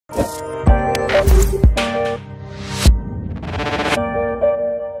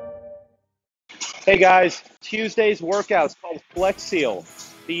Hey guys, Tuesday's workout is called Flex Seal.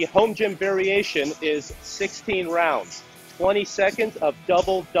 The home gym variation is 16 rounds, 20 seconds of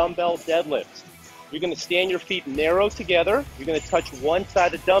double dumbbell deadlifts. You're going to stand your feet narrow together. You're going to touch one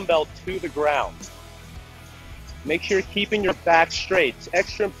side of the dumbbell to the ground. Make sure you're keeping your back straight. It's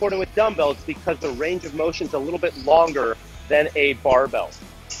extra important with dumbbells because the range of motion is a little bit longer than a barbell.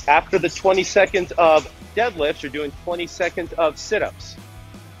 After the 20 seconds of deadlifts, you're doing 20 seconds of sit-ups.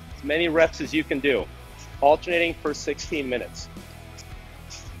 As many reps as you can do, alternating for 16 minutes.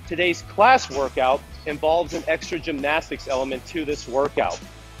 Today's class workout involves an extra gymnastics element to this workout.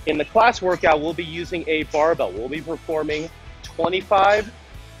 In the class workout, we'll be using a barbell. We'll be performing 25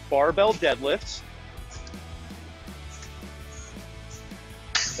 barbell deadlifts.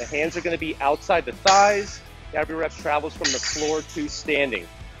 The hands are going to be outside the thighs. Every rep travels from the floor to standing.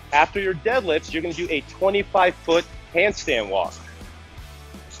 After your deadlifts, you're going to do a 25-foot handstand walk.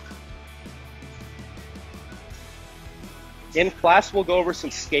 In class, we'll go over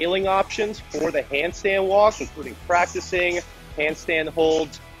some scaling options for the handstand walk, including practicing handstand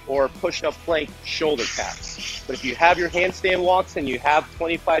holds or push-up plank shoulder taps. But if you have your handstand walks and you have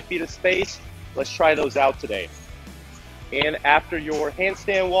 25 feet of space, let's try those out today. And after your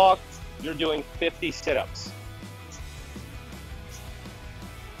handstand walk, you're doing 50 sit-ups.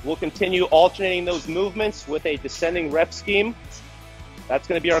 We'll continue alternating those movements with a descending rep scheme. That's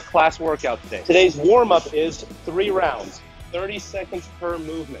going to be our class workout today. Today's warm-up is 3 rounds. 30 seconds per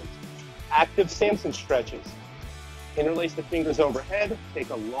movement. Active Samson stretches. Interlace the fingers overhead, take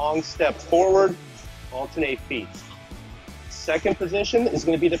a long step forward, alternate feet. Second position is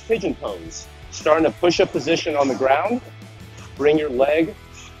going to be the pigeon pose. Start in a push-up position on the ground. Bring your leg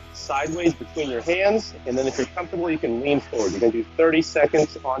sideways between your hands, and then if you're comfortable, you can lean forward. You're going to do 30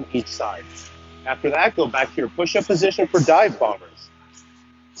 seconds on each side. After that, go back to your push-up position for Divebombers.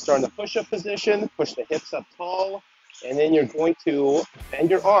 Start in the push-up position, push the hips up tall, and then you're going to bend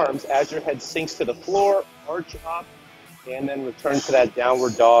your arms as your head sinks to the floor, arch up, and then return to that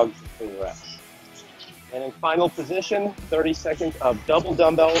downward dog between reps. And in final position, 30 seconds of double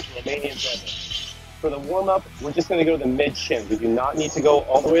dumbbell Romanian deadlift. For the warm-up, we're just going to go to the mid-shin. We do not need to go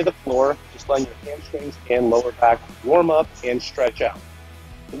all the way to the floor. Just letting your hamstrings and lower back warm up and stretch out.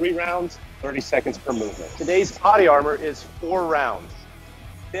 3 rounds, 30 seconds per movement. Today's body armor is 4 rounds.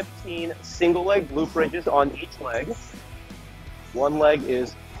 15 single leg glute bridges on each leg. One leg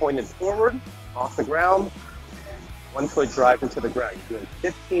is pointed forward, off the ground. 1 foot drive into the ground. You're doing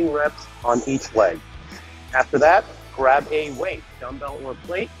 15 reps on each leg. After that, grab a weight, dumbbell or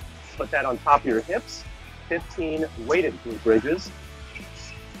plate, put that on top of your hips. 15 weighted glute bridges.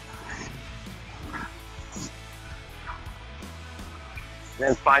 And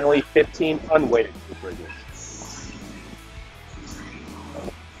then finally, 15 unweighted glute bridges.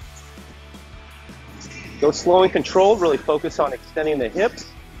 Go slow and controlled, really focus on extending the hips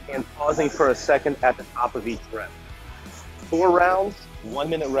and pausing for a second at the top of each rep. 4 rounds, 1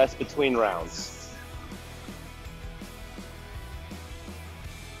 minute rest between rounds.